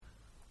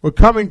We're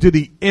coming to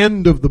the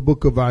end of the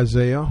book of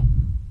Isaiah.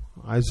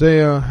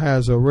 Isaiah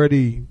has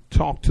already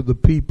talked to the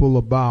people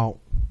about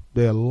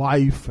their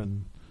life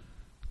and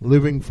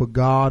living for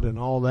God and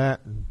all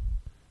that. And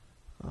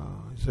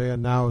Isaiah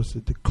now is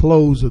at the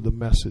close of the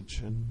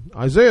message. And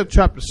Isaiah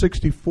chapter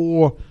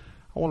 64,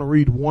 I want to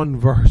read one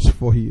verse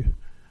for you.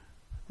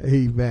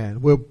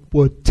 Amen.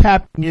 We're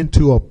tapping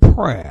into a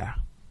prayer.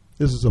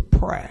 This is a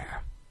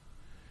prayer.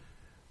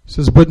 It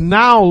says, "But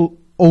now,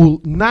 O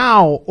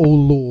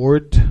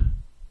Lord,"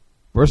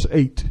 verse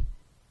 8.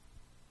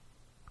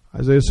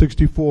 Isaiah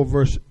 64,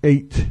 verse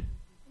 8.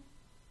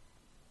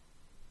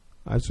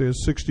 Isaiah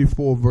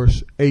 64,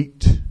 verse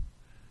 8.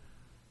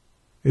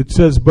 It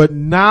says, "But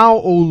now,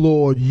 O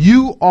Lord,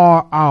 you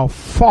are our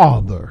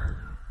Father.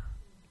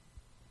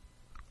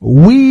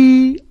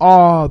 We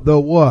are the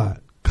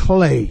what?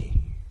 Clay.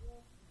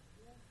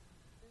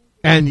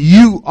 And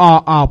you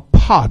are our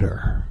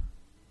potter.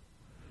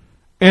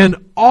 And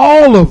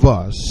all of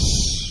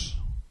us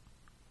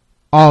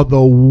are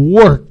the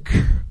work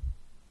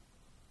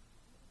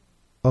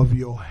of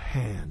your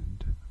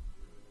hand."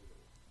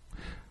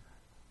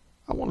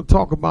 I want to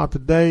talk about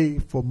today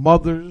for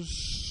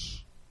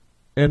mothers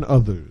and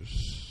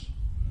others.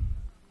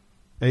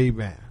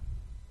 Amen.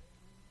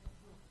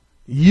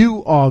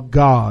 You are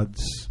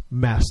God's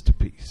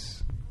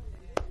masterpiece.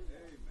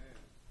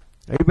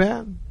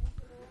 Amen.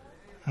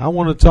 I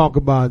want to talk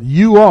about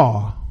you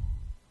are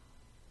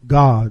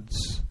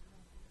God's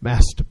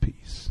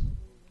masterpiece.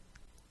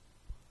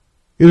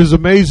 It is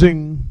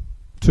amazing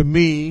to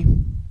me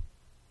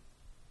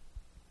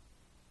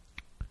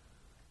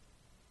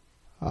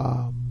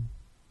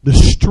the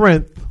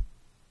strength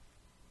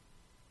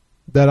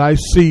that I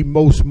see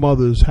most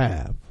mothers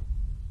have.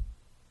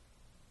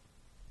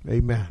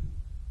 Amen.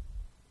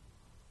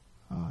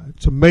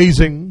 It's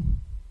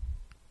amazing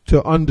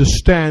to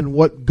understand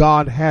what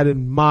God had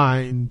in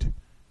mind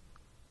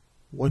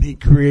when he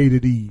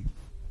created Eve.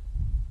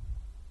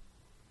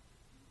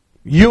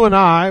 You and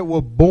I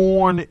were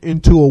born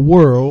into a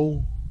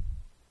world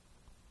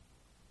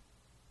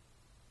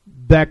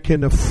that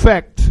can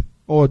affect,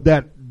 or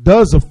that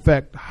does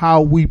affect,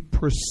 how we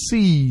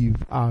perceive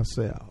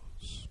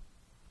ourselves.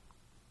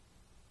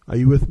 Are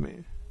you with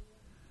me?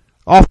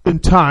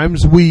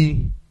 Oftentimes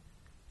we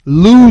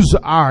lose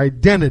our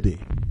identity,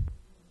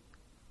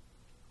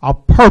 our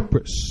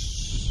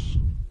purpose,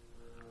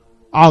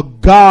 our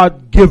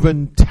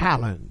God-given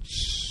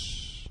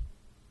talents,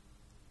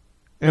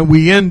 and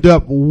we end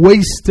up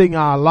wasting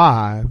our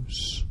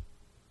lives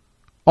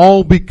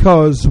all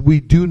because we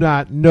do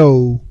not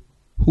know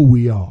who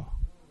we are.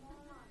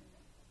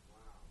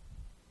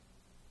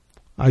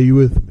 Are you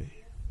with me?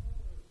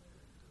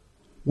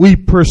 We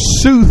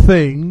pursue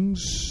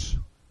things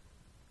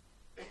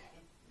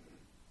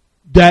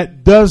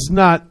that does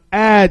not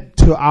add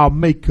to our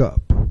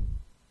makeup.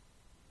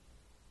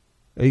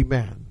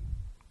 Amen.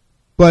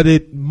 But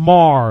it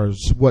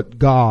mars what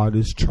God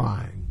is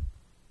trying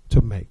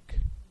to make.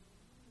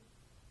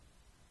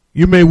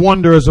 You may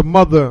wonder, as a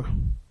mother,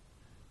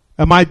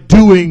 am I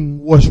doing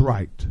what's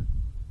right?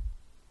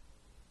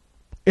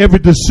 Every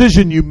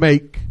decision you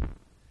make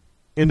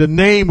in the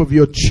name of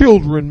your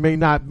children may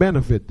not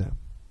benefit them.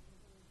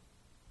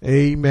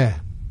 Amen.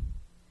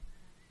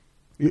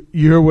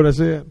 You heard what I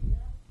said?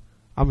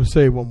 I'm going to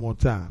say it one more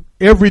time.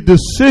 Every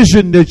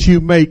decision that you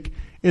make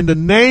in the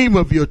name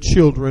of your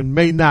children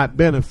may not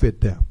benefit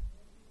them.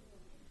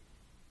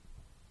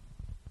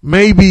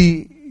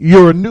 Maybe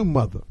you're a new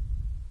mother,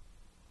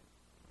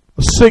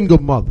 a single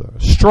mother,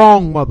 a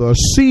strong mother, a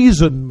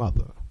seasoned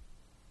mother.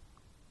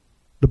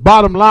 The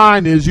bottom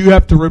line is you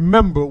have to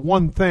remember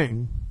one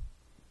thing,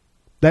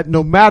 that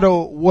no matter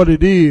what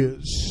it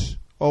is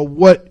or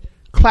what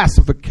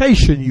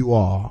classification you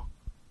are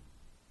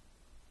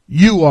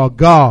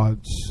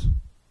God's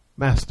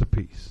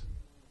masterpiece.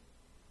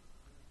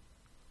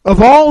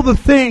 Of all the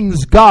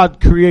things God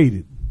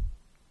created,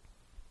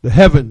 the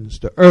heavens,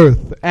 the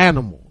earth, the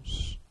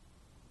animals,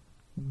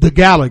 the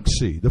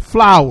galaxy, the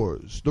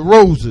flowers, the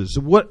roses,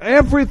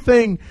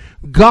 everything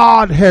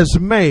God has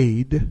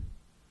made,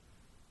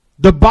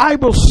 the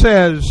Bible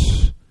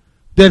says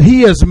that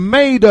he has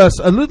made us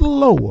a little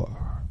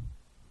lower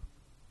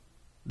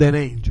than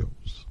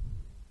angels.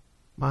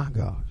 My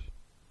gosh.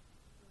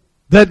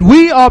 That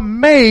we are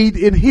made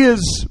in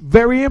his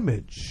very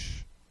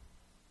image.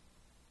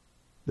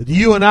 That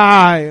you and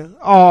I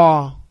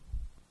are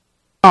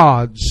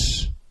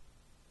God's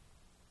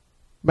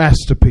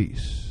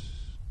masterpiece.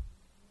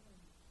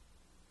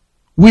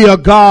 We are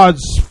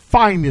God's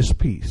finest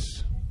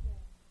piece.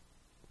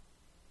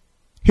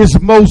 His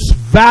most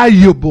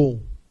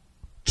valuable,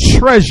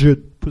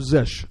 treasured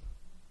possession.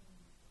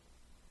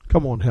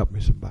 Come on, help me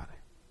somebody.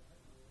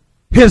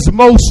 His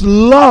most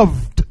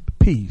loved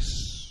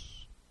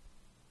piece.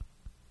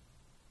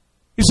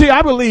 You see,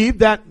 I believe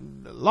that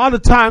a lot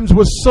of times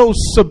we're so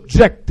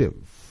subjective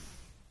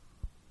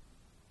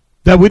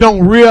that we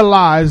don't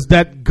realize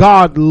that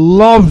God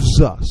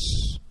loves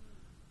us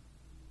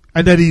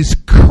and that he's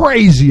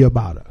crazy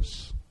about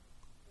us.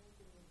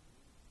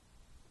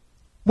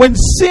 When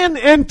sin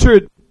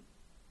entered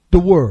the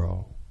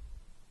world,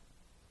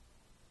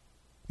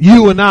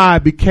 you and I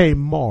became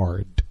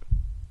marred.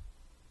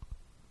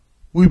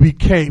 We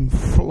became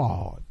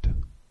flawed.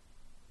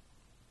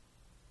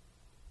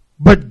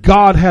 But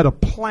God had a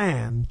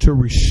plan to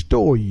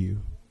restore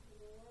you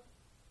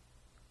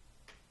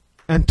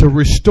and to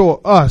restore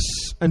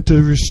us and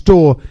to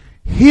restore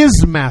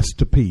his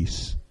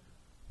masterpiece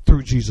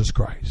through Jesus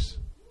Christ.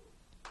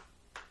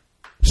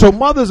 So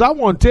mothers, I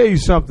want to tell you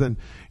something.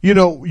 You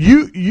know,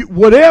 you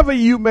whatever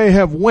you may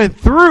have went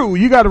through,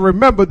 you got to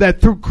remember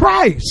that through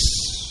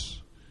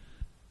Christ.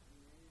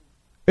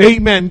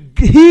 Amen.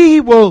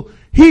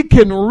 He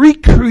can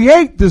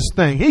recreate this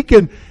thing.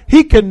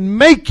 He can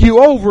make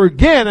you over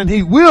again, and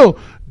he will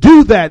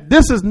do that.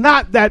 This is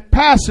not that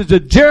passage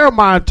that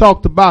Jeremiah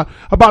talked about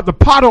the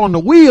potter on the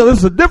wheel. This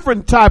is a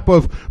different type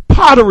of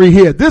pottery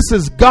here. This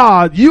is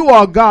God. You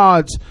are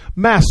God's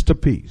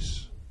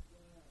masterpiece.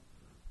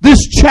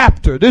 This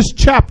chapter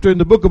in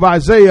the book of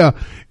Isaiah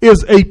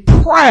is a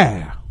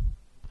prayer.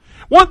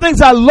 One of the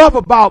things I love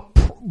about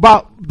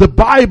the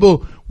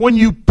Bible, when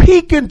you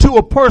peek into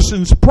a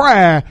person's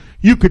prayer,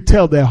 you could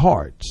tell their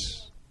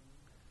hearts.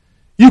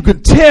 You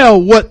could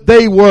tell what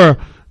they were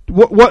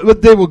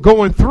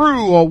going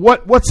through, or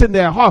what's in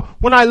their heart.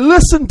 When I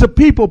listen to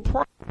people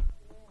pray,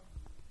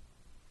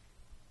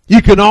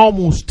 you can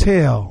almost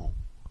tell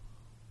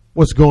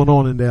what's going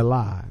on in their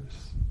lives.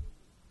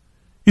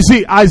 You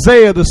see,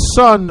 Isaiah, the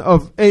son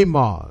of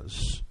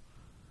Amoz,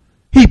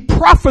 he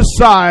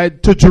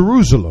prophesied to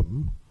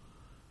Jerusalem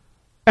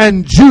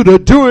and Judah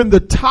during the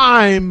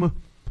time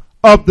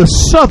of the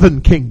southern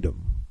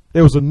kingdom.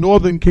 There was a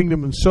northern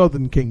kingdom and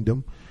southern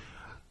kingdom.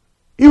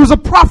 He was a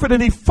prophet,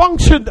 and he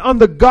functioned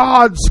under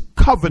God's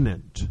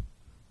covenant.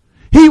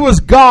 He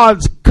was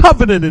God's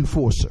covenant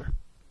enforcer.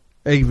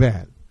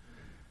 Amen.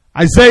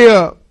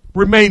 Isaiah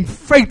remained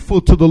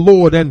faithful to the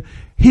Lord, and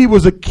he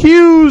was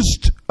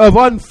accused of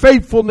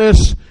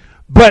unfaithfulness,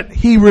 but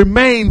he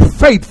remained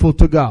faithful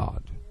to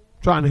God.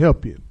 I'm trying to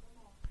help you.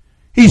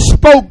 He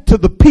spoke to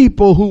the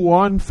people who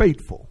were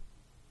unfaithful.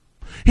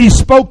 He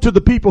spoke to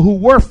the people who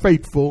were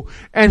faithful,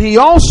 and he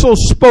also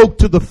spoke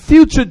to the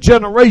future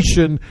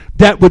generation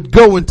that would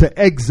go into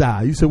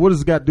exile. You say, what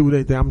does it got to do with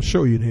anything? I'm going to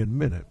show you in a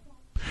minute.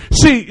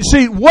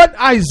 See what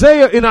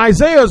in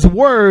Isaiah's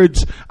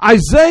words,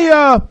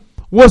 Isaiah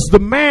was the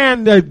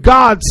man that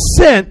God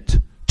sent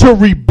to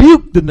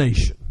rebuke the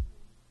nation.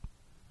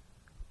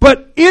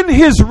 But in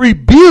his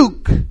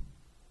rebuke,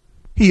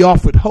 he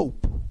offered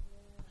hope.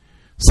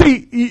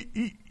 See,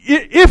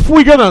 if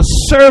we're going to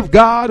serve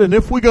God and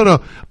if we're going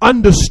to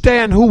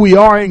understand who we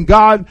are in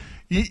God,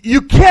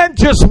 you can't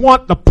just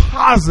want the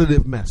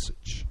positive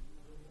message.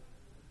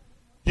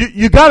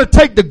 You got to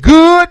take the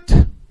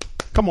good.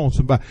 Come on,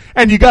 somebody.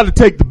 And you got to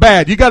take the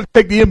bad. You got to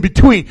take the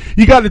in-between.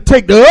 You got to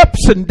take the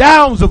ups and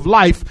downs of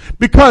life,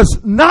 because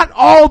not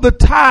all the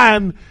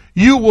time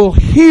you will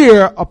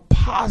hear a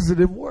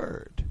positive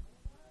word.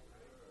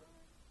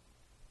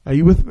 Are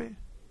you with me?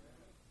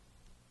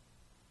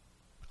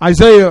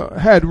 Isaiah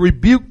had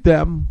rebuked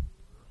them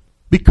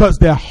because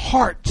their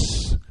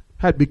hearts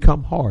had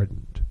become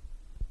hardened.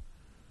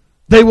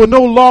 They were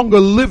no longer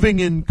living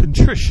in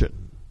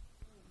contrition.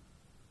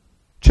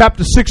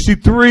 Chapter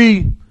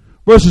 63,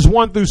 verses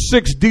 1 through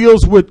 6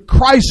 deals with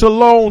Christ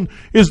alone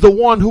is the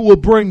one who will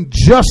bring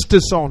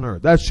justice on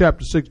earth. That's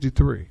chapter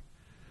 63.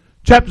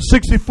 Chapter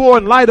 64,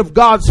 in light of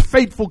God's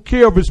faithful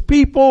care of his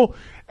people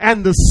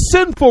and the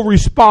sinful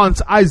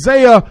response,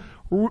 Isaiah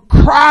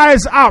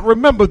cries out.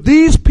 Remember,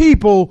 these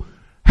people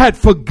had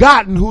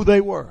forgotten who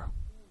they were,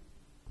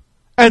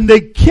 and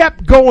they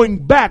kept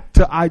going back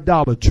to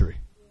idolatry.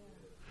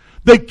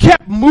 They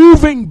kept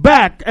moving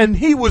back, and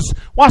he was,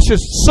 watch this.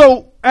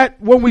 So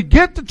when we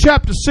get to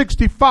chapter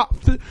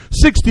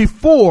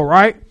 64,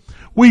 right,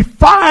 we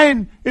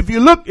find, if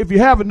you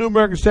have a New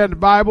American Standard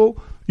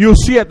Bible, you'll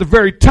see at the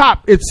very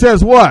top, it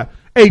says what?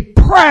 A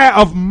prayer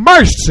of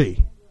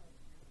mercy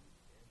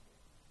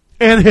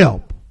and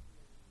help.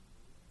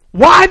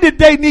 Why did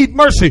they need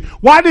mercy?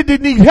 Why did they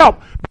need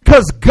help?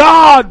 Because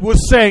God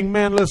was saying,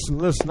 man,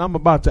 listen, I'm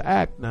about to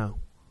act now.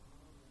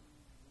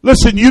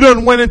 Listen, you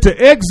done went into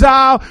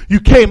exile, you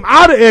came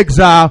out of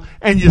exile,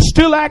 and you're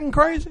still acting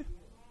crazy?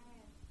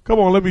 Come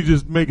on, let me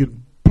just make it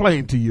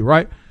plain to you,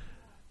 right?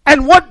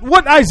 And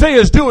what Isaiah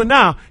is doing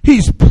now,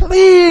 he's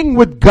pleading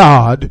with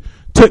God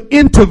to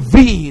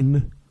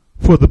intervene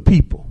for the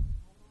people.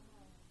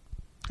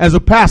 As a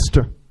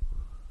pastor,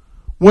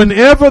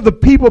 whenever the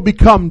people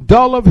become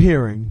dull of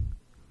hearing,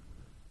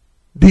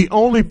 the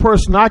only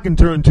person I can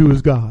turn to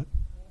is God.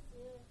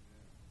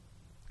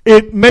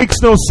 It makes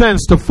no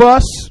sense to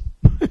fuss.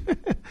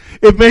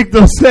 It makes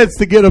no sense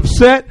to get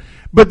upset.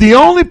 But the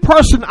only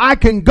person I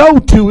can go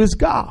to is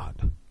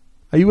God.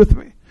 Are you with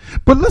me?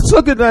 But let's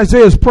look at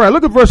Isaiah's prayer.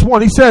 Look at verse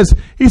 1. He says,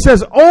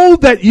 oh,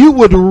 that you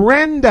would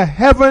rend the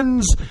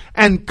heavens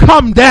and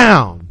come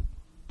down.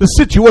 The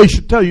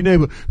situation, tell your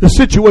neighbor, the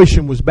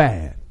situation was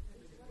bad.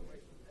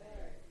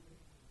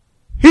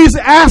 He's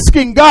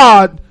asking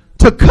God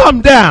to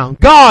come down.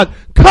 God,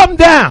 come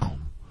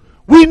down.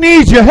 We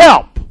need your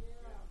help.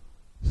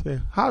 Say,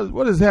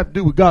 what does that have to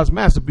do with God's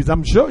masterpiece? I'm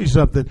going to show you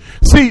something.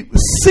 See,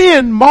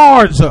 sin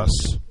mars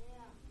us.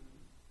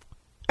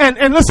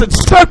 And listen,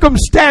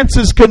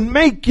 circumstances can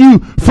make you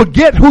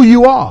forget who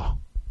you are.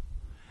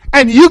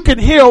 And you can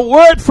hear a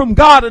word from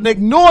God and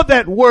ignore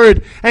that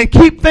word and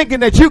keep thinking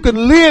that you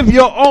can live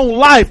your own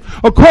life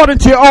according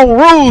to your own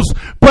rules,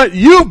 but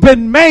you've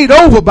been made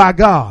over by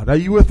God. Are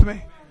you with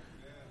me?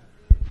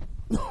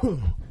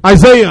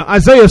 Isaiah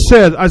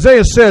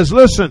says,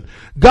 listen,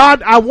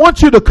 God, I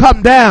want you to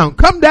come down,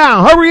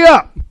 hurry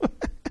up.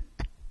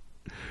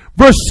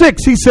 Verse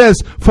 6, he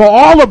says, for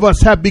all of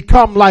us have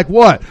become like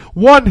what?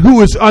 One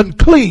who is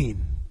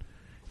unclean.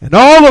 And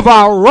all of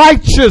our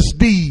righteous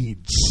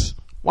deeds.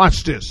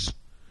 Watch this.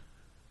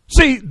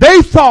 See,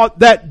 they thought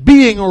that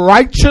being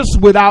righteous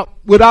without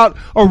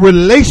a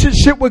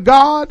relationship with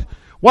God,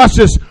 watch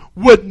this,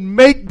 would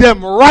make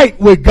them right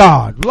with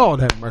God. Lord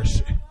have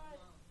mercy.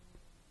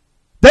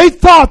 They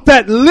thought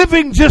that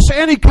living just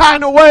any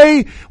kind of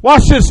way,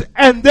 watch this,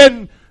 and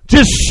then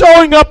just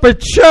showing up at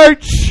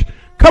church,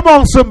 come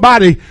on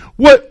somebody,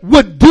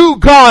 would do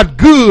God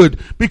good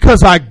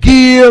because I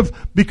give,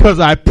 because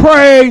I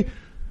pray.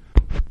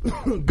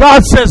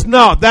 God says,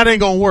 no, that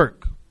ain't going to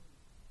work.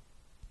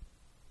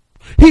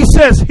 He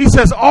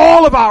says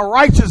all of our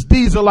righteous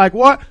deeds are like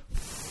what?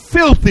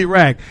 Filthy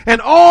rag. And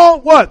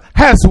all what?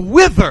 Has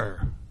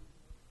wither.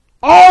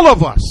 All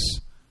of us.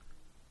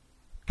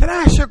 Can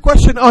I ask you a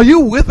question? Are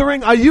you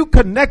withering? Are you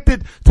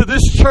connected to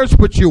this church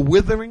but you're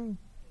withering?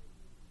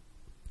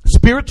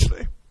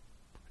 Spiritually?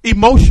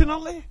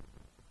 Emotionally?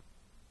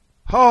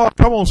 Oh,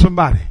 come on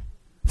somebody.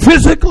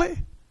 Physically?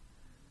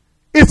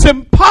 It's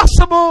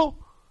impossible,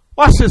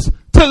 watch this,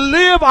 to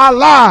live our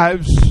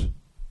lives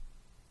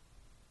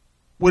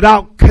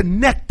without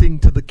connecting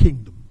to the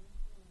kingdom.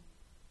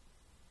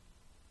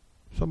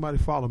 Somebody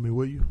follow me,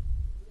 will you?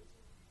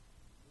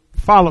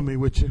 Follow me,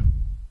 would you?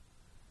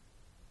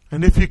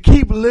 And if you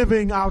keep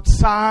living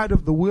outside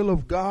of the will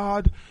of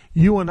God,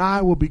 you and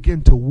I will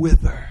begin to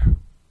wither.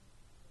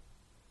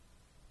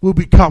 We'll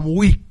become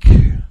weak.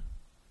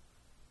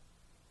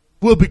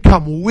 We'll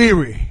become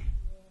weary.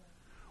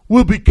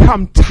 We'll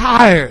become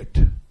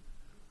tired.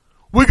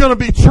 We're going to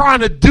be trying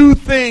to do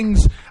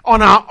things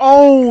on our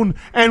own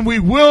and we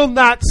will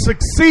not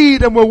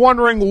succeed. And we're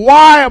wondering,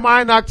 why am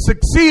I not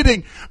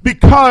succeeding?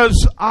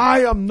 Because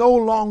I am no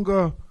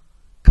longer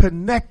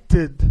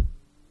connected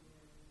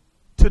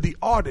to the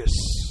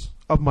artist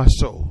of my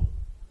soul.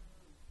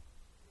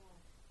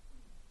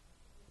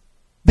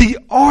 The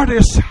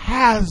artist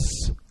has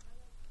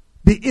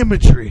the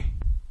imagery.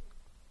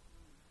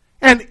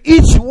 And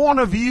each one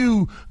of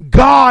you,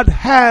 God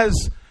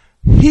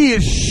He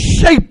is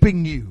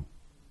shaping you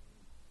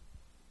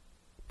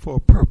for a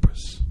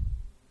purpose.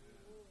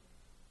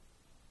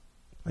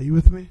 Are you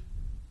with me?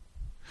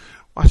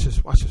 Watch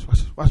this. Watch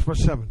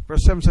verse 7.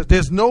 Verse 7 says,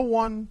 there's no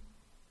one,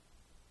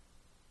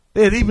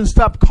 they had even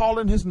stopped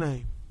calling his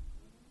name.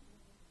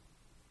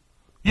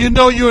 You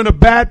know you're in a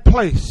bad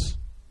place.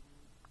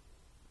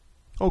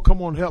 Oh,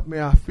 come on, help me.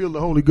 I feel the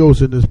Holy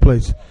Ghost in this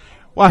place.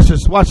 Watch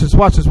this.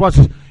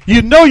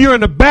 You know you're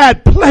in a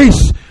bad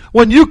place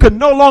when you can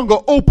no longer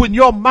open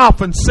your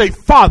mouth and say,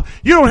 Father.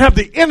 You don't have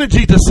the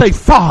energy to say,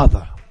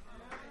 Father.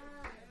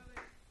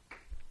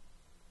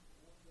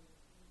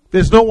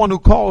 There's no one who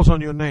calls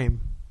on your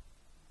name,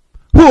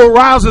 who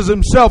arouses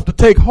himself to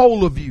take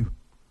hold of you.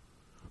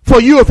 For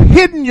you have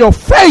hidden your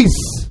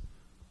face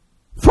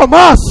from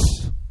us.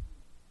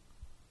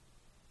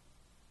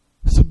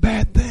 It's a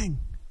bad thing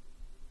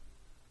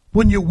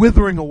when you're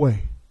withering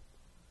away.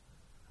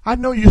 I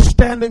know you're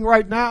standing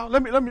right now.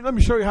 Let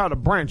me show you how the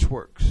branch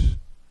works.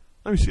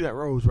 Let me see that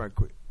rose right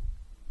quick.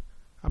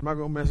 I'm not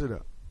going to mess it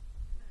up.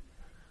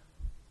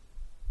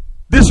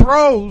 This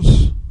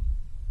rose,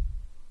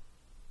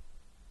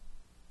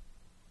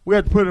 we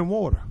had to put it in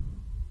water.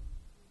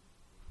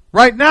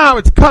 Right now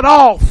it's cut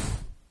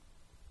off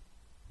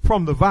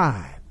from the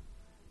vine,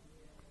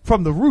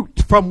 from the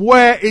root, from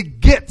where it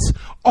gets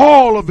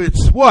all of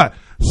its what?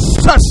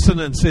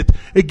 Sustenance.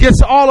 It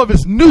gets all of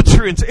its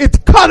nutrients. It's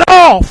cut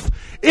off.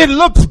 It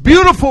looks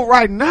beautiful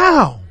right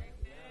now.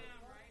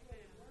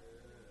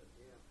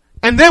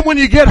 And then when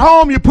you get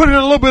home, you put it in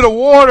a little bit of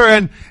water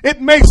and it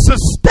may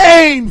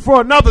sustain for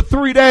another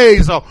 3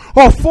 days or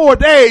 4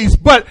 days,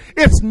 but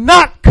it's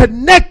not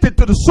connected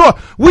to the soil.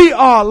 We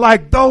are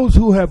like those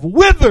who have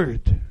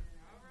withered.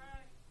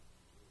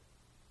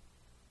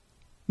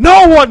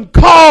 No one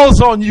calls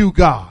on you,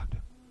 God.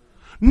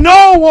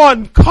 No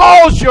one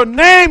calls your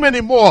name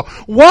anymore.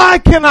 Why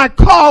can I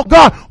call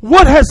God?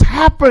 What has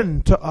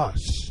happened to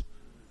us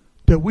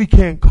that we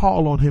can't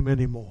call on him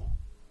anymore?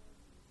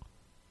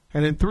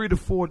 And in 3 to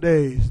 4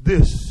 days,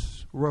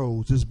 this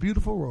rose, this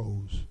beautiful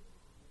rose,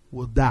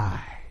 will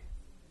die.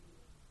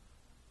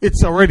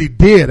 It's already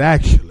dead,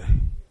 actually.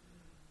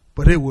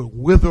 But it will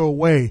wither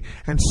away.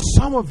 And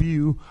some of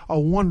you are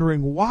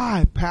wondering,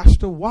 why,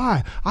 Pastor?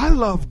 Why? I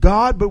love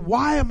God, but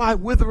why am I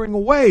withering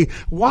away?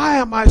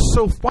 Why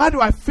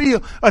do I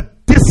feel a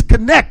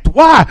disconnect?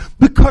 Why?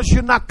 Because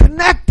you're not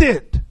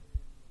connected.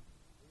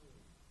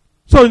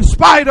 So in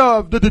spite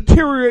of the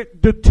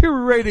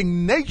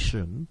deteriorating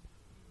nation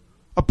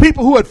of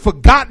people who had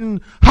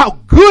forgotten how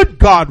good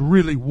God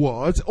really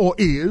was or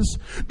is,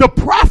 the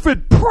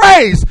prophet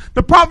prays.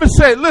 The prophet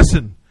said,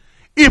 listen,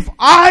 if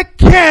I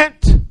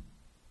can't,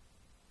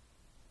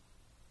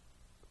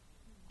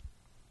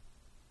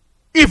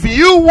 if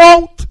you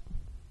won't,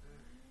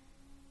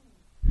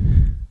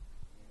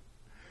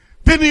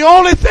 then the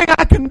only thing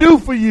I can do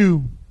for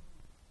you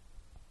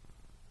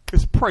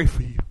is pray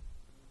for you.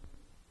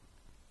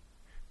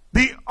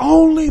 The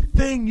only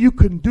thing you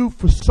can do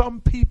for some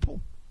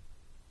people,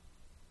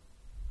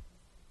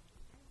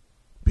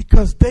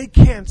 because they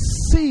can't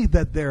see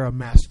that they're a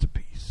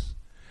masterpiece.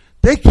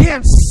 They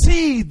can't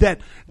see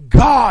that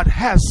God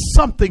has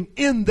something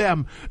in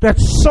them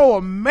that's so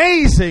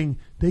amazing,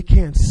 they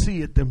can't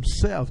see it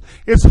themselves.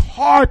 It's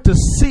hard to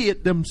see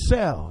it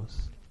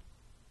themselves.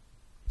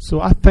 So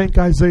I thank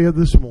Isaiah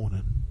this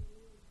morning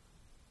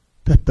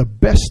that the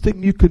best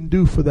thing you can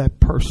do for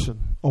that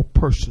person or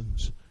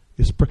persons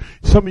is pray.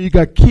 Some of you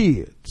got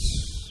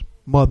kids,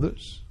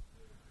 mothers,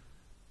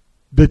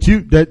 that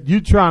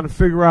you trying to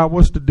figure out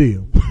what's the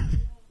deal.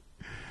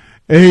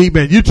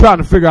 Amen. You're trying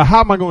to figure out how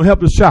am I going to help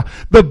this child.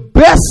 The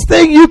best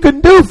thing you can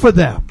do for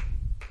them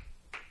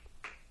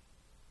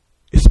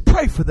is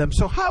pray for them.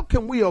 So how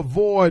can we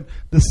avoid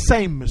the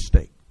same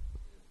mistake?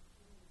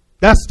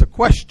 That's the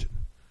question.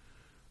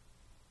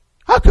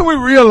 How can we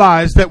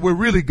realize that we're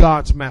really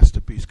God's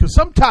masterpiece? Because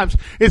sometimes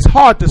it's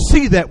hard to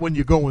see that when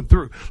you're going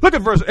through. Look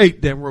at verse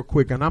 8 then real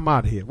quick, and I'm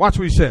out of here. Watch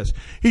what he says.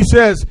 He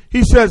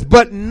says,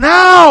 but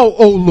now,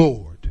 O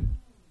Lord,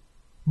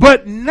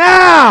 but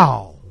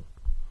now,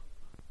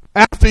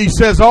 after he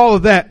says all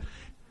of that.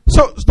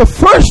 So the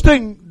first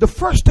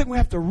thing we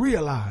have to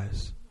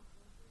realize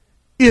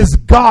is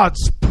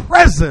God's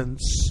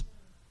presence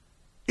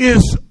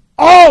is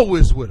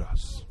always with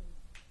us.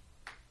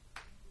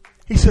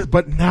 He says,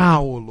 but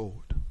now, O Lord,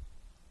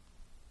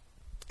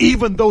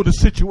 even though the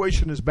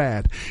situation is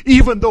bad,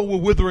 even though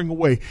we're withering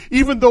away,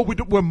 even though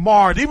we're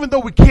marred, even though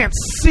we can't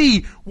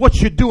see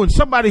what you're doing.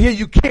 Somebody here,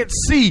 you can't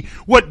see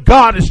what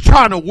God is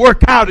trying to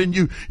work out in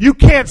you. You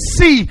can't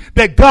see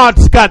that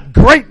God's got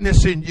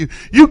greatness in you.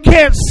 You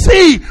can't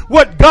see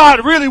what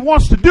God really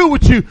wants to do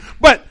with you.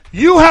 But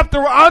you have to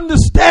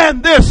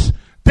understand this,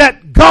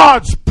 that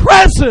God's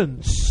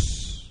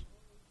presence,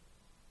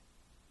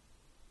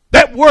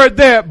 that word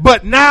there,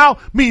 but now,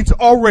 means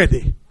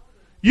already.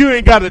 You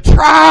ain't got to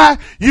try.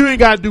 You ain't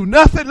got to do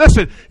nothing.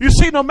 Listen, you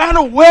see, no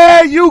matter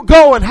where you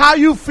go and how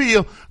you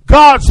feel,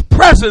 God's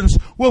presence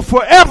will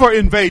forever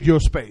invade your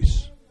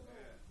space.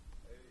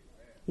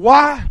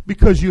 Why?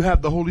 Because you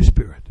have the Holy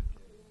Spirit.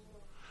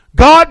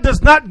 God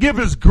does not give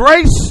his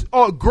grace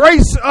or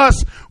grace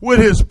us with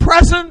his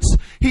presence.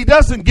 He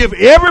doesn't give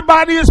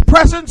everybody his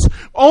presence.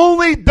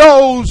 Only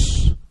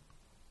those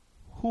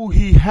who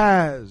he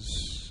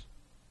has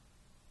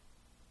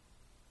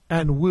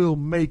and will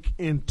make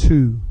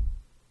into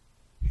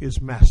his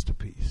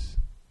masterpiece.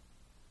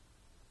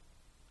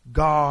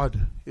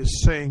 God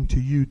is saying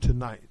to you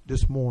tonight,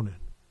 this morning,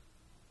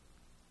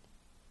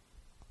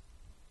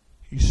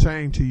 he's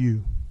saying to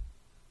you,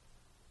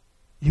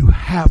 you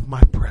have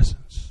my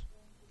presence.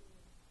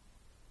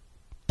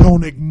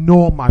 Don't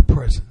ignore my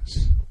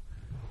presence.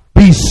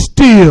 Be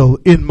still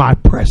in my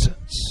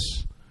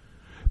presence.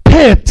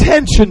 Pay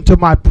attention to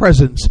my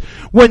presence.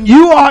 When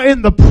you are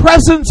in the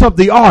presence of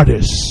the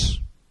artist,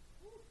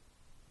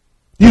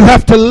 you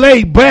have to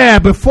lay bare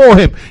before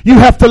him. You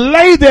have to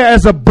lay there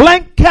as a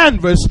blank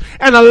canvas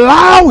and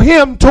allow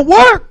him to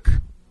work.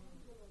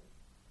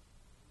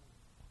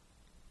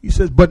 He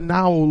says, but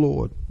now, O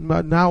Lord.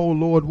 Now, O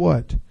Lord,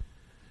 what?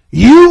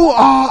 You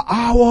are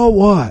our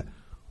what?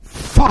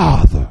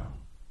 Father.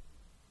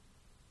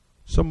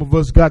 Some of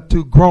us got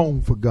too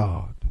grown for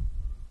God.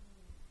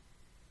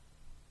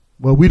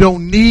 Well, we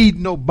don't need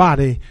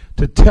nobody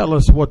to tell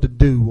us what to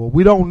do, or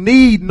we don't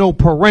need no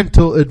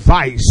parental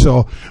advice,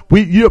 or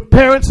your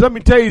parents, let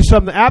me tell you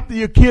something, after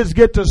your kids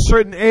get to a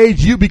certain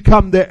age, you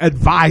become their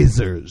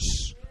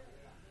advisors.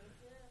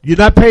 You're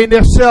not paying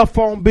their cell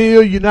phone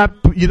bill, you're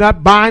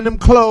not buying them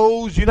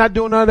clothes, you're not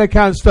doing all that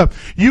kind of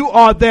stuff. You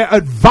are their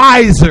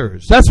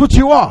advisors. That's what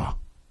you are.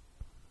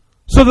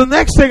 So the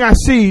next thing I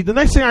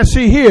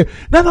see here,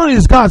 not only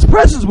is God's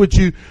presence with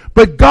you,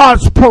 but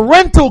God's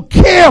parental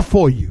care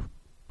for you.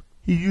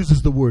 He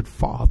uses the word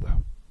father.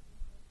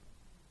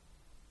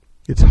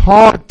 It's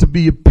hard to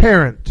be a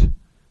parent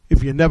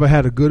if you never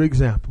had a good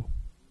example.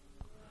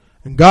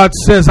 And God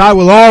says, I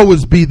will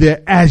always be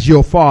there as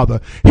your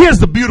father. Here's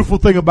the beautiful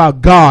thing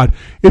about God.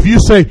 If you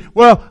say,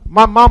 well,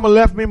 my mama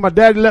left me, my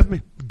daddy left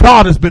me,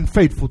 God has been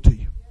faithful to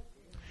you.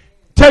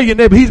 Tell your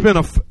neighbor,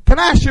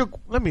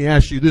 let me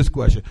ask you this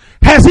question.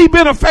 Has he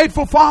been a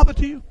faithful father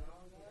to you?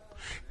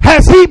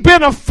 Has he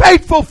been a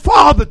faithful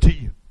father to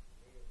you?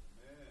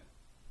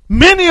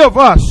 Many of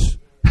us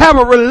have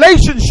a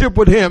relationship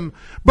with him,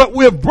 but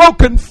we've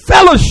broken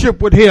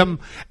fellowship with him.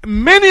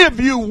 Many of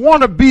you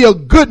want to be a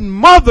good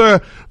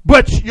mother,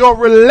 but your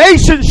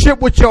relationship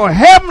with your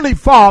heavenly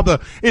Father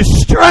is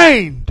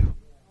strained.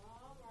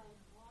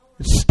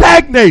 It's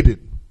stagnated.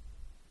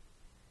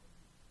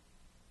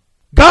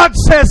 God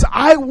says,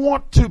 I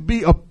want to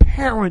be a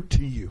parent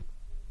to you.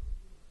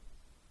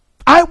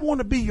 I want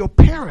to be your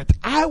parent.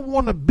 I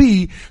want to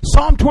be,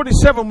 Psalm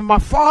 27, when my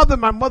father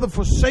and my mother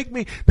forsake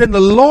me, then the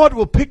Lord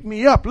will pick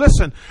me up.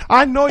 Listen,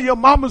 I know your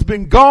mama's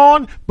been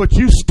gone, but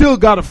you still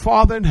got a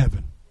father in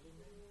heaven.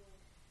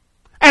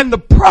 And the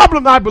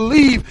problem, I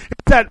believe, is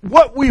that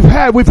what we've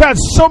had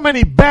so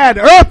many bad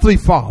earthly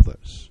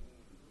fathers.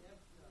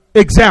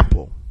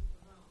 Example,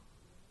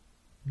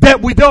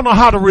 that we don't know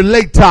how to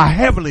relate to our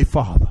heavenly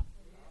Father.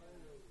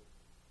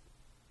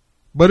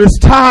 But it's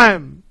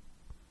time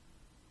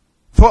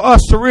for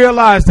us to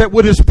realize that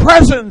with his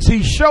presence,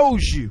 he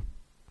shows you,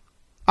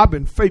 I've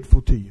been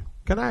faithful to you.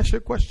 Can I ask you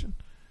a question?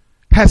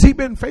 Has he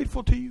been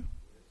faithful to you?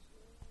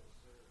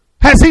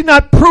 Has he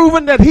not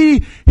proven that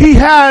he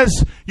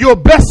has your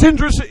best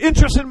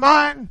interest in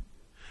mind?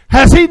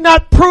 Has he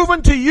not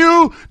proven to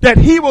you that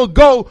he will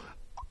go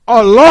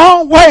a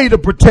long way to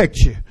protect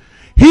you?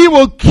 He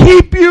will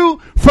keep you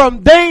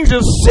from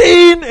dangers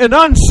seen and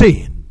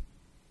unseen.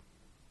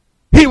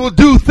 He will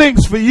do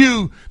things for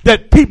you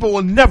that people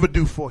will never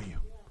do for you.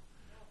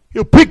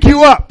 He'll pick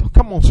you up.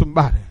 Come on,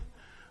 somebody.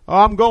 Oh,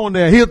 I'm going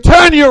there. He'll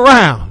turn you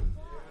around.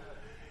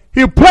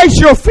 He'll place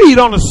your feet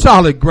on a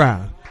solid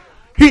ground.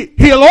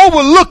 He'll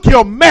overlook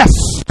your mess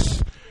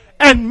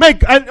and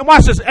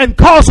watch this, and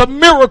cause a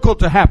miracle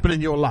to happen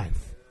in your life.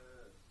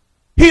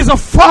 He's a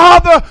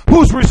father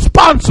who's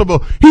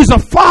responsible. He's a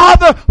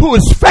father who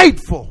is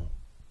faithful,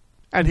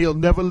 and he'll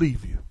never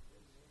leave you.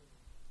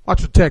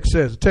 Watch what the text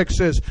says. The text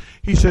says,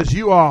 he says,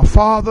 you are a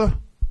father.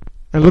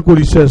 And look what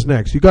he says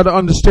next. You got to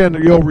understand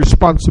your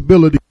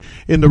responsibility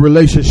in the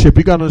relationship.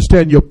 You got to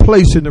understand your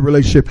place in the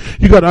relationship.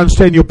 You got to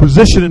understand your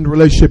position in the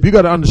relationship. You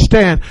got to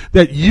understand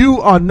that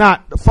you are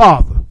not the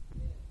father.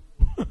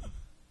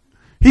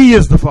 He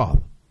is the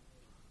father.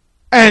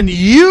 And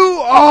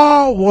you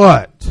are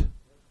what?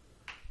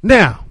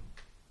 Now,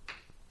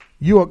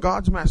 you are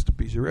God's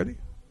masterpiece. You ready?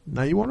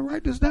 Now you want to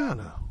write this down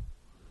now.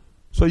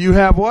 So you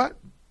have what?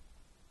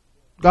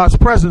 God's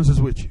presence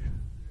is with you.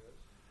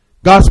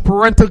 God's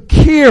parental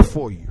care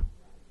for you.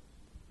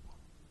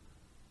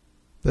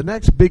 The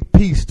next big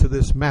piece to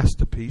this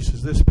masterpiece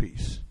is this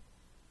piece.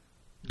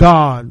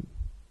 God's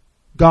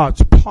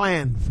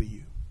plan for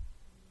you.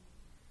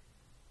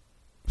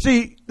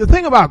 See, the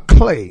thing about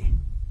clay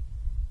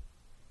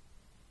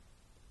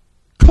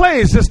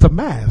is just a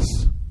mass.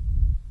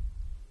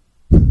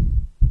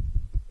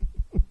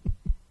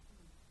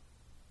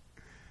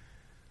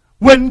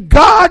 When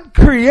God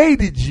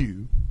created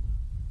you,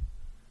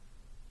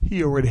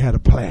 he already had a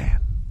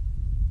plan.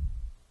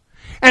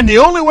 And the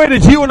only way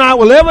that you and I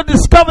will ever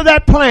discover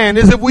that plan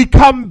is if we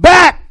come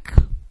back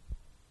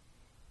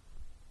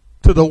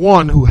to the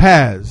one who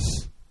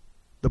has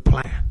the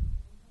plan.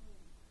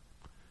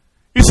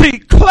 You see,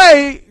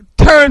 clay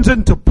turns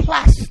into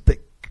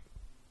plastic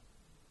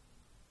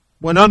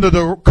when under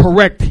the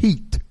correct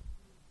heat.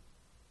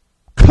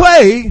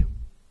 Clay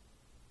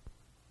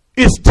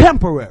is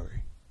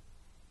temporary.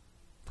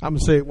 I'm going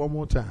to say it one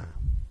more time.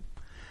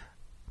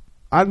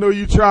 I know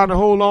you're trying to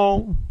hold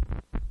on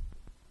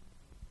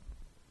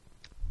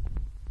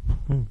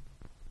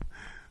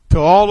to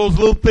all those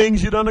little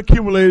things you done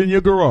accumulated in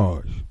your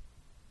garage.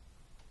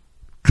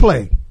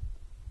 Clay.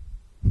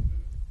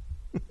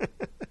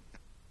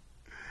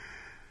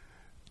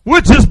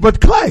 We're just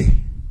but clay.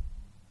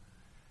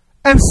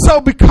 And so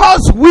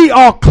because we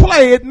are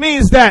clay, it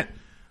means that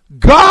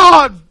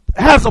God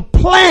has a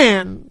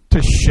plan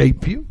to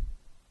shape you.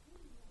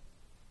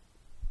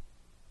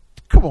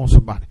 Come on,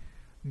 somebody.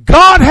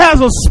 God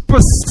has a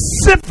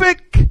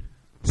specific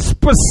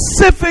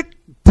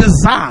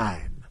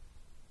design.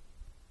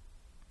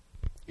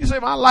 You say,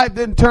 my life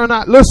didn't turn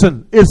out.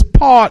 Listen, it's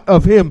part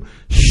of him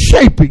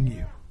shaping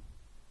you.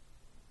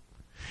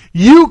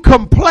 You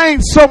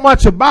complained so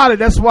much about it,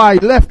 that's why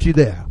he left you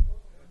there.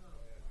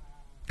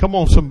 Come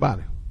on,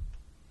 somebody.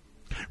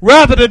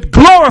 Rather than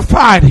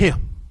glorified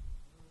him.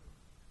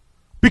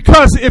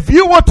 Because if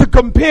you were to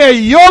compare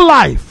your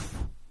life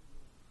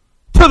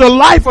to the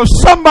life of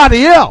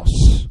somebody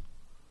else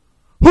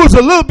who's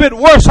a little bit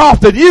worse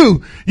off than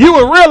you, you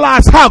will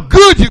realize how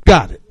good you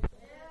got it.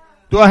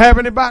 Do I have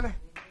anybody?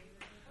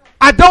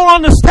 I don't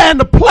understand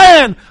the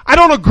plan. I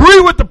don't agree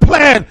with the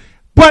plan.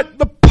 But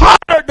the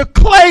potter, the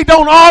clay,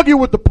 don't argue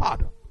with the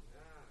potter.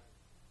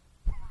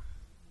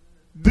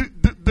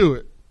 Do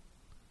it.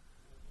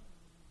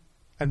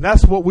 And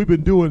that's what we've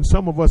been doing,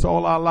 some of us,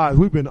 all our lives.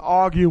 We've been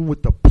arguing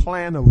with the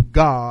plan of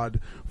God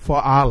for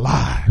our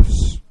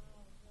lives.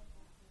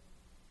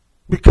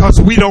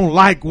 Because we don't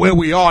like where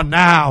we are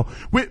now.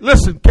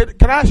 Listen, can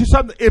I ask you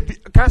something?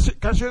 Can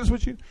I share this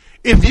with you?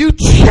 If you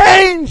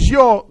change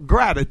your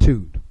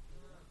gratitude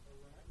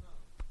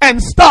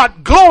and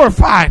start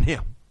glorifying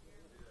him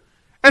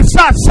and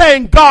start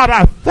saying, God,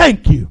 I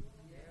thank you.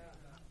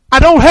 I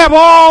don't have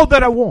all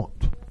that I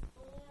want,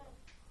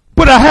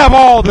 but I have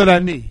all that I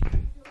need.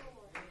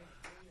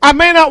 I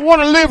may not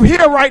want to live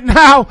here right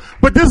now,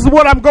 but this is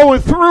what I'm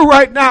going through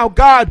right now,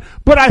 God.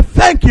 But I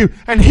thank you.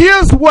 And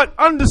here's what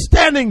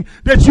understanding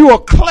that you are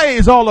clay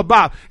is all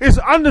about. Is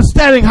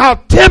understanding how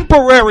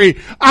temporary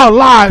our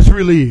lives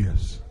really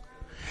is.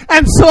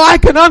 And so I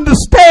can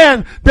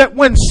understand that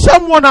when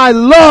someone I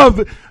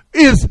love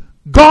is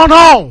gone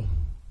on,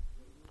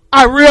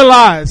 I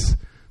realize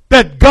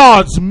that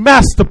God's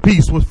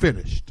masterpiece was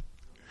finished.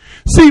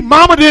 See,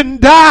 mama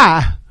didn't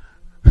die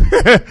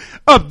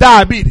of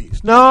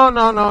diabetes.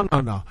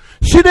 No.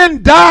 She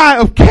didn't die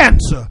of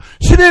cancer.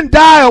 She didn't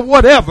die of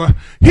whatever.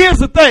 Here's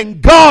the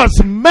thing.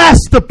 God's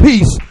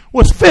masterpiece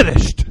was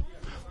finished.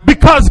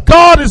 Because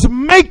God is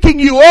making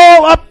you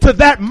all up to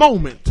that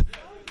moment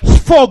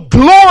for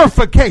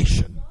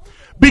glorification.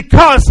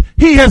 Because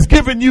he has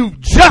given you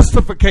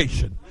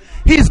justification.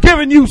 He's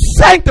given you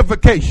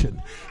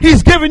sanctification.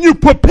 He's given you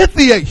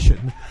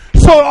propitiation.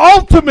 So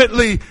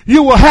ultimately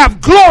you will have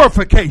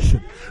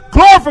glorification.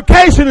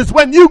 Glorification is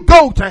when you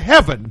go to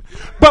heaven.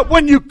 But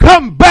when you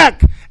come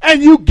back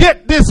and you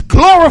get this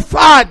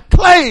glorified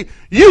clay,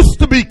 used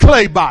to be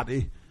clay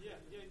body.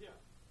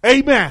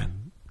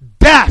 Amen.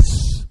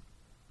 That's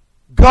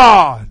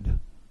God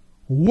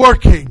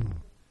working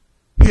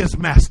his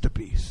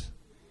masterpiece.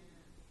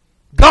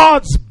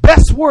 God's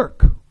best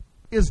work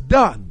is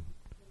done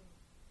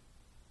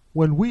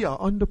when we are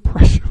under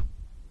pressure.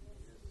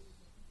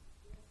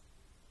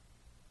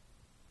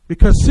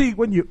 Because see,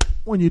 when you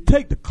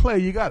take the clay,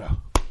 you gotta,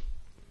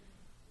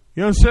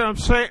 you understand what I'm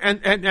saying?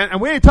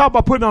 And we ain't talking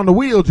about putting on the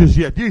wheel just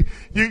yet.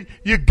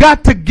 You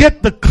got to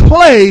get the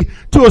clay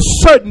to a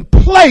certain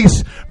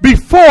place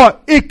before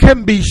it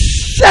can be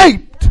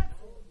shaped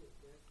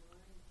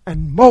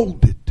and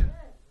molded.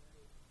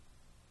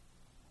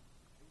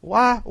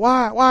 Why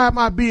am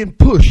I being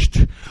pushed?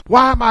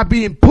 Why am I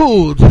being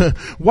pulled?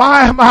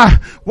 Watch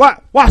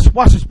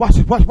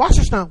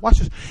this now. Watch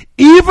this.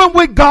 Even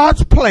with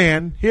God's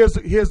plan, here's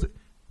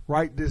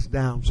write this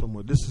down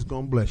somewhere. This is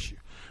going to bless you.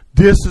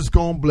 This is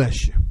going to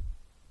bless you.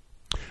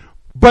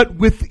 But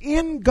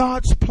within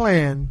God's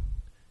plan,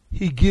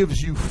 he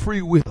gives you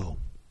free will.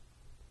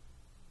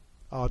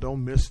 Oh,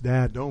 don't miss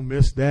that. Don't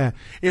miss that.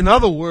 In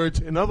other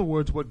words,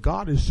 what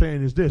God is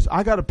saying is this.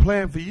 I got a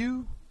plan for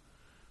you.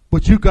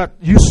 But you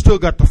still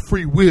got the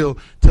free will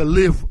to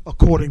live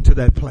according to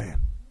that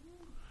plan.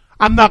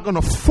 I'm not going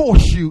to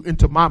force you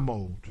into my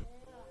mold.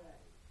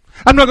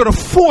 I'm not going to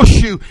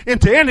force you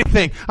into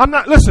anything.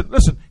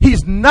 Listen.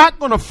 He's not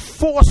going to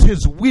force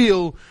his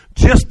will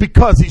just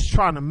because he's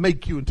trying to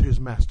make you into his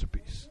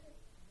masterpiece.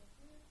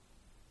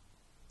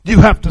 You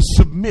have to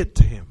submit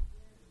to him.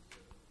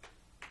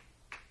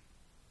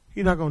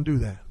 He's not going to do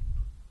that.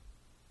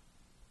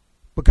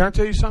 But can I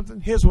tell you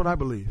something? Here's what I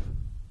believe.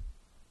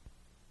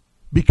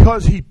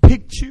 Because he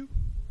picked you,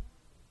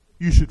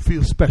 you should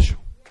feel special.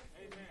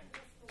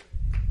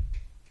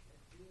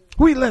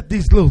 We let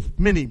these little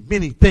many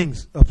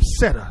things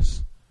upset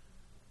us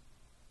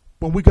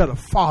when we got a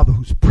father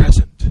who's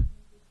present.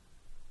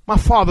 My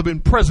father been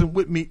present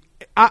with me.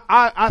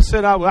 I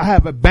said I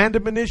have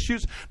abandonment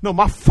issues. No,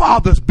 my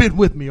father's been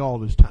with me all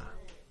this time.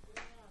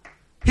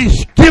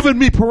 He's given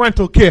me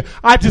parental care.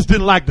 I just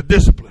didn't like the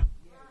discipline.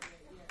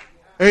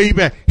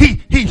 Amen.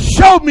 He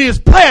showed me his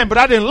plan, but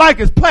I didn't like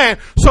his plan.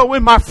 So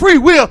in my free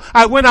will,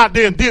 I went out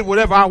there and did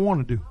whatever I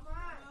want to do.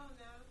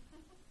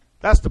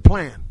 That's the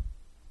plan.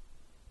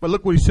 But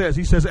look what he says.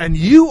 He says, and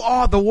you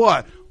are the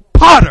what?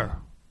 Potter.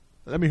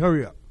 Let me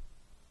hurry up.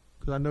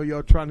 Because I know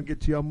y'all trying to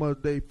get to your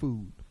Mother's Day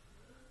food.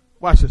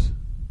 Watch this.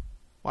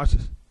 Watch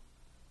this.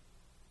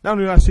 Not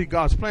only do I see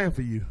God's plan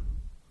for you,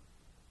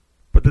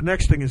 but the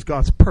next thing is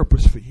God's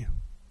purpose for you.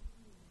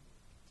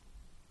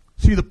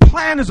 See, the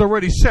plan is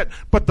already set,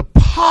 but the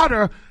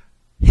potter,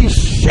 he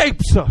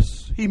shapes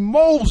us. He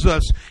molds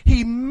us.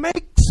 He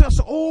makes us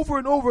over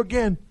and over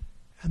again.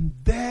 And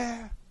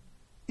there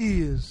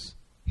is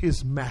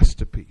his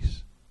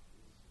masterpiece.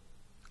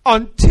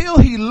 Until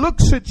he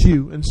looks at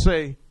you and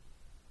say,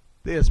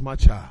 there's my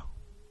child.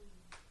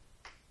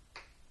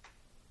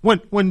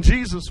 When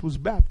Jesus was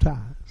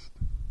baptized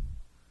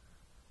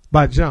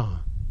by John,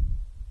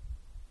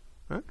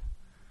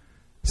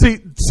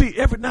 See,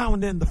 every now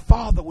and then the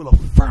Father will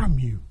affirm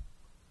you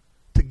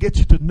to get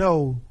you to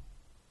know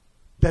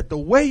that the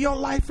way your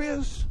life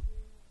is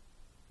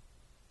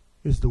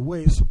the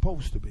way it's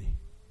supposed to be.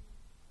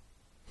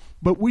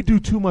 But we do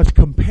too much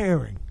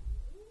comparing.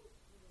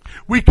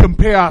 We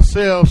compare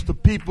ourselves to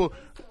people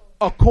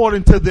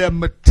according to their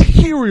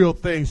material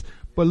things.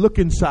 But look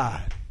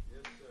inside.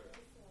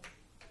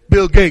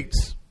 Bill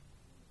Gates,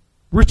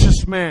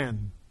 richest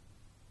man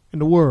in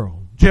the world.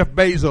 Jeff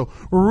Bezos,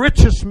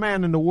 richest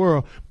man in the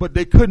world, but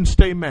they couldn't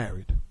stay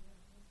married.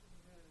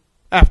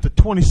 After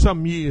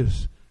 20-something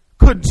years,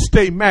 couldn't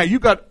stay married. You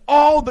got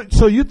all the,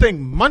 so you think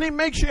money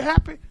makes you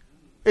happy?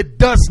 It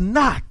does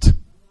not.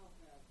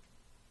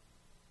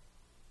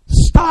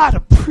 Start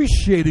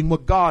appreciating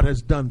what God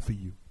has done for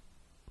you.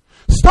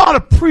 Start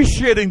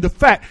appreciating the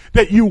fact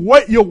that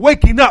you're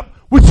waking up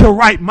with your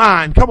right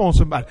mind. Come on,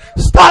 somebody.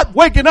 Stop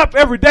waking up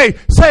every day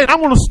saying,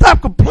 I'm going to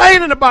stop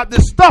complaining about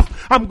this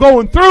stuff I'm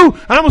going through,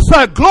 and I'm going to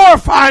start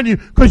glorifying you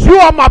because you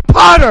are my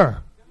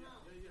potter.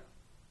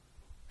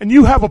 And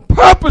you have a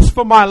purpose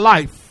for my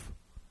life.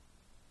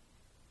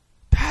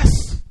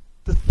 That's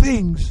the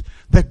things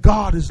that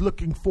God is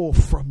looking for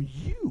from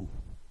you.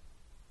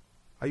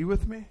 Are you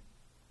with me?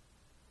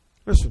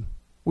 Listen,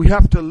 we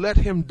have to let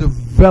him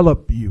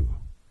develop you.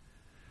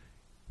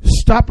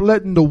 Stop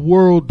letting the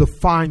world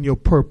define your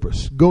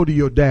purpose. Go to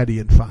your daddy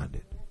and find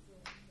it.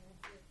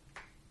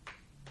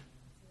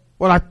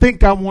 Well, I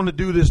think I want to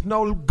do this.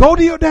 No, go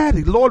to your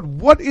daddy. Lord,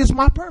 what is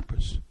my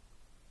purpose?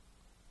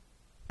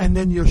 And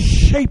then you're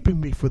shaping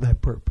me for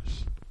that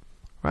purpose.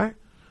 Right?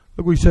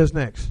 Look what he says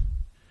next.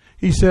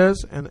 He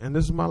says, and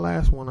this is my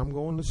last one. I'm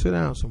going to sit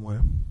down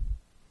somewhere.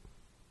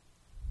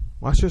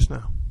 Watch this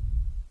now.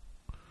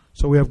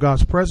 So we have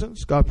God's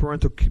presence, God's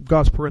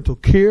parental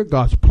care,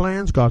 God's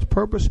plans, God's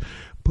purpose.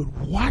 But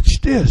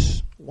watch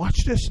this.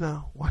 Watch this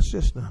now. Watch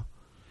this now.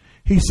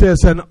 He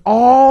says, and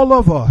all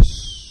of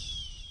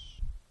us,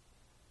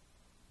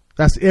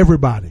 that's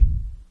everybody.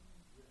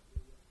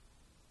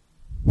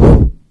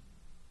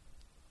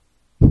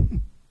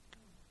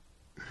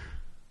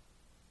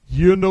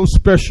 You're no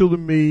special to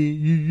me.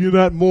 You're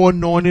not more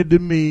anointed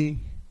than me.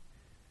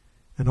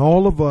 And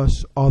all of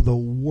us are the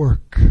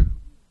work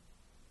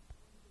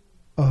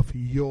of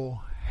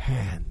your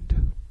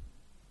hand.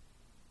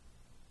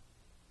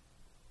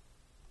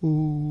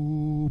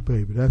 Ooh,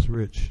 baby, that's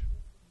rich.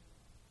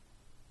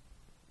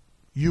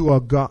 You are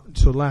God.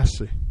 So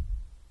lastly,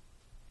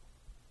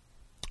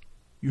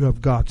 you have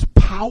God's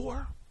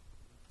power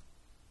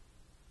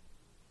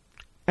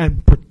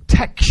and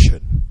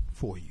protection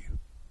for you.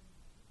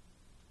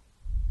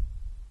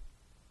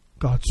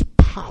 God's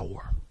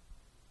power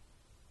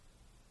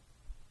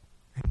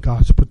and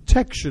God's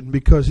protection,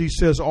 because he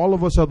says all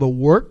of us are the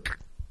work.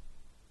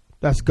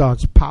 That's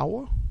God's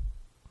power.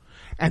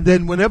 And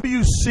then whenever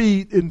you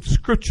see in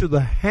Scripture the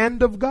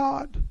hand of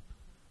God,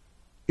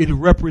 it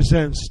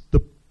represents the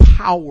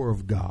power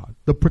of God,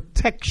 the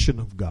protection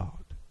of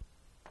God,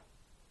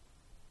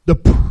 the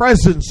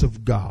presence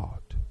of God.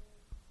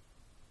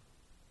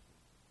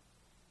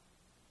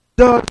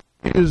 That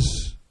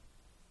is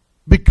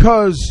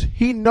because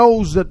he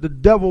knows that the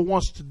devil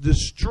wants to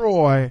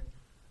destroy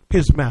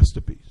his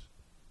masterpiece.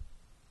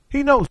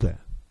 He knows that.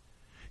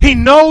 He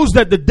knows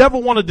that the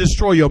devil wants to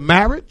destroy your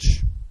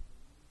marriage.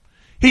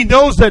 He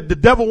knows that the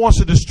devil wants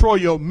to destroy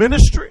your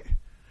ministry.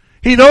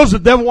 He knows the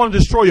devil wants to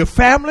destroy your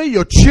family,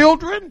 your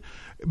children,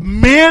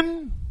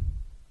 men,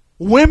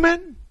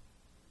 women,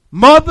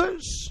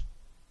 mothers.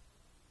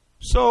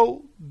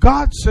 So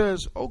God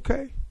says,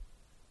 okay,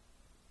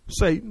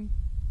 Satan,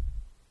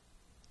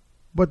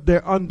 but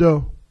they're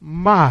under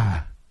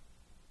my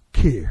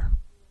care,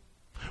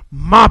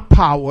 my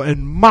power,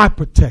 and my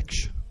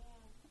protection.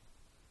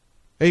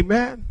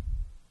 Amen.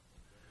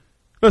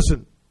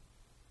 Listen.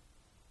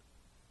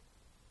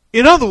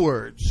 In other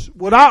words,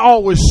 what I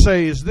always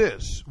say is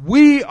this.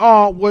 We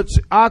are what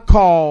I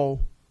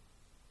call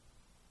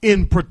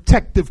in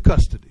protective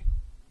custody.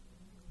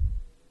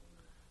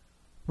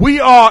 We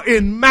are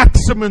in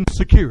maximum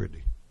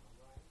security.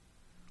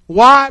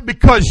 Why?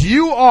 Because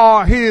you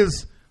are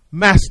his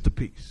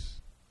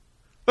masterpiece.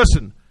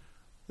 Listen,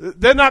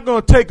 they're not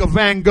going to take a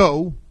Van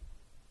Gogh,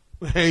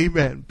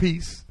 amen,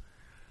 piece,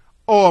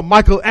 or a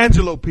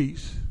Michelangelo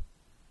piece,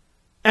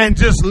 and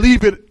just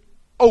leave it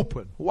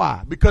open.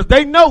 Why? Because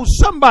they know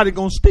somebody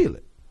gonna steal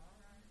it.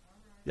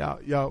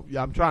 Y'all,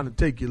 I'm trying to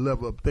take your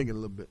level up thinking a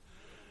little bit.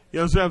 You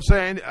know what I'm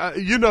saying?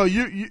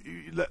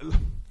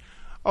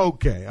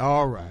 Okay,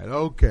 all right.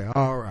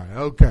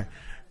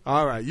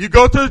 You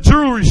go to the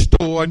jewelry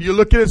store and you're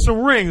looking at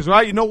some rings,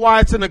 right? You know why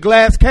it's in a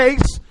glass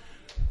case?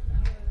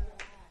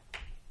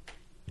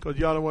 Because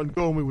y'all don't want to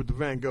go with me with the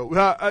Van Gogh.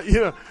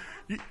 You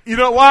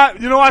know why?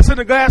 You know why it's in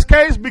a glass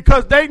case?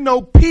 Because they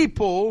know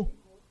people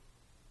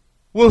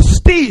will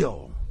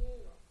steal.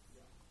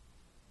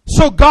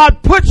 So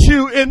God puts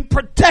you in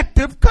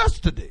protective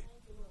custody.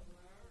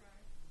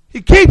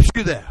 He keeps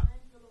you there.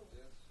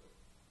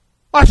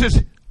 Watch this.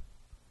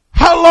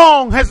 How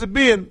long has he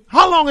been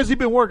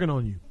working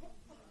on you?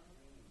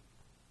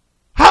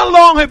 How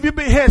long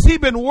has he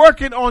been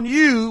working on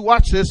you,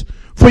 watch this,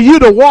 for you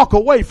to walk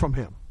away from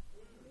him?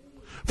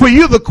 For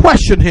you to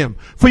question him,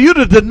 for you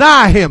to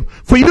deny him,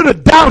 for you to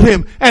doubt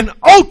him, and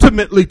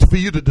ultimately for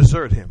you to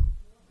desert him.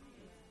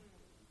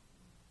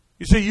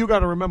 You see, you got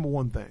to remember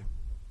one thing.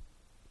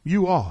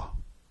 You are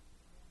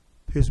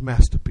his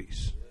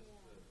masterpiece.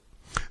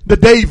 The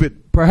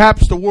David,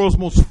 perhaps the world's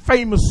most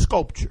famous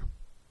sculpture,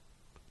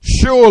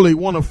 surely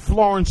one of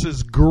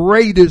Florence's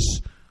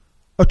greatest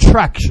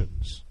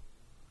attractions.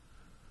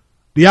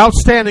 The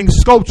outstanding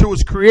sculpture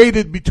was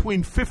created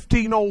between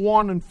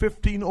 1501 and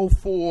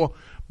 1504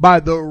 by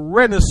the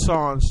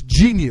Renaissance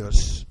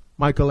genius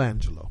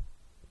Michelangelo.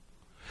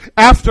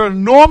 After an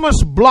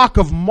enormous block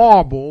of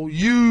marble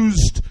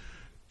used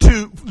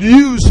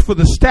for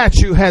the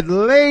statue had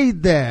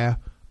laid there,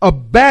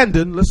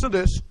 abandoned, listen to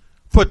this,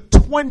 for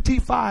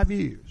 25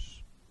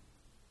 years.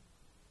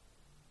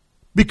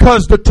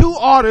 Because the two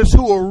artists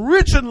who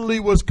originally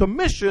was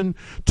commissioned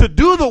to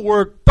do the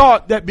work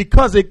thought that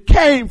because it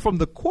came from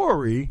the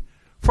quarry,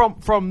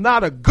 from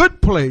not a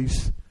good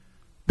place,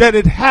 that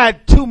it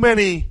had too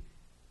many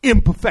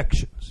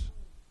imperfections.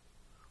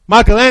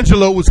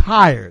 Michelangelo was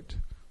hired.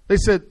 They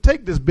said,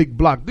 take this big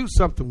block, do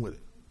something with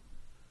it.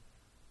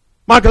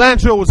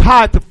 Michelangelo was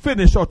hired to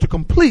finish or to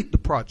complete the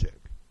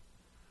project.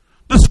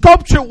 The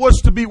sculpture was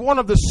to be one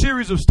of the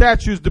series of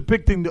statues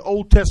depicting the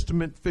Old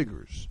Testament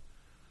figures.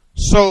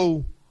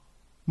 So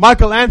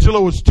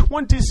Michelangelo was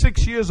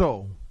 26 years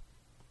old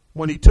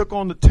when he took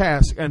on the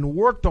task and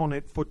worked on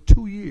it for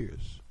 2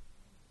 years,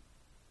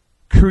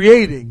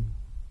 creating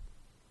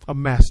a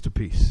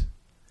masterpiece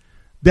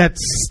that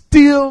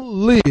still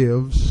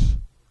lives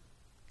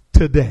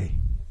today.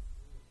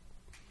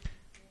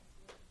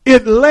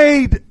 It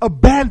laid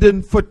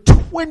abandoned for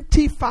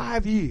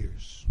 25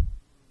 years.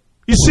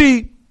 You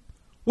see,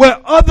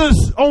 where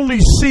others only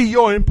see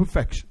your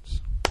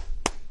imperfections,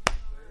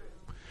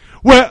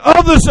 where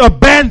others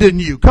abandon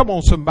you, come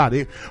on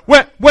somebody,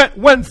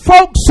 when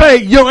folks say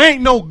you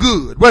ain't no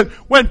good,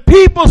 when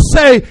people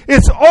say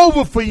it's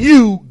over for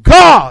you,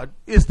 God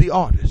is the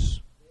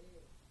artist.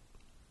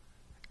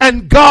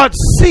 And God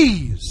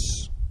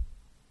sees.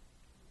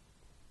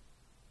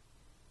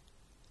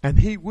 And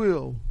he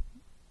will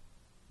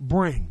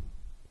bring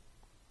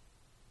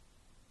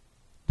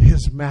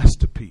his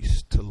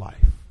masterpiece to life.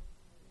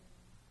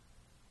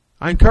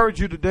 I encourage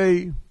you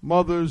today,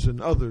 mothers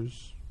and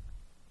others,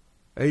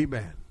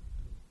 amen,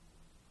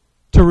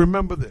 to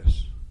remember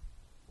this.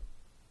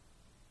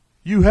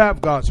 You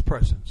have God's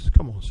presence.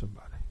 Come on,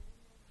 somebody.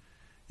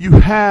 You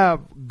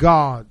have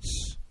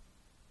God's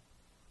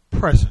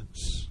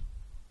presence.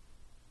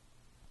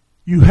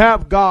 You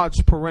have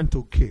God's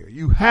parental care.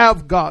 You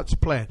have God's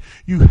plan.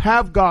 You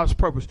have God's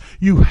purpose.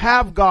 You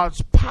have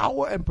God's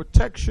power and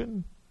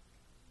protection.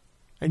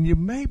 And you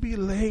may be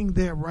laying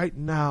there right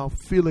now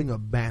feeling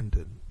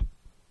abandoned.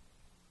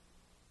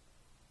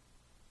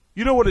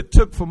 You know what it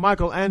took for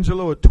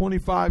Michelangelo at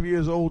 25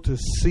 years old to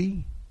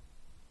see?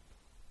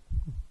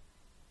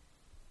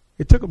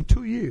 It took him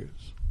 2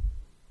 years.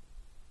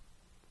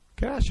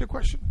 Can I ask you a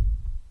question?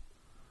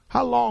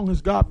 How long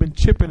has God been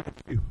chipping at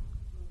you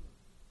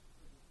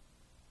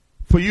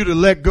for you to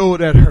let go of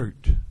that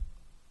hurt?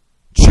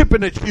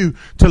 Chipping at you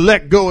to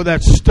let go of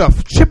that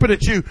stuff. Chipping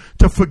at you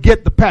to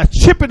forget the past.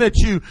 Chipping at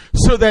you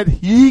so that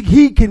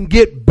he can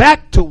get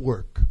back to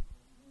work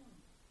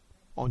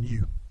on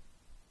you.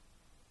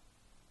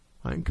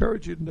 I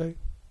encourage you today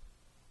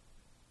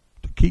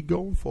to keep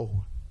going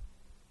forward.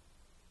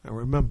 And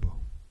remember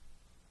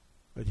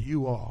that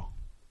you are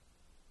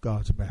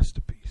God's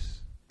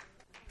masterpiece.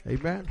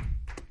 Amen.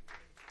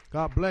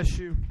 God bless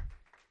you.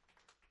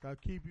 God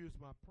keep you is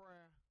my prayer.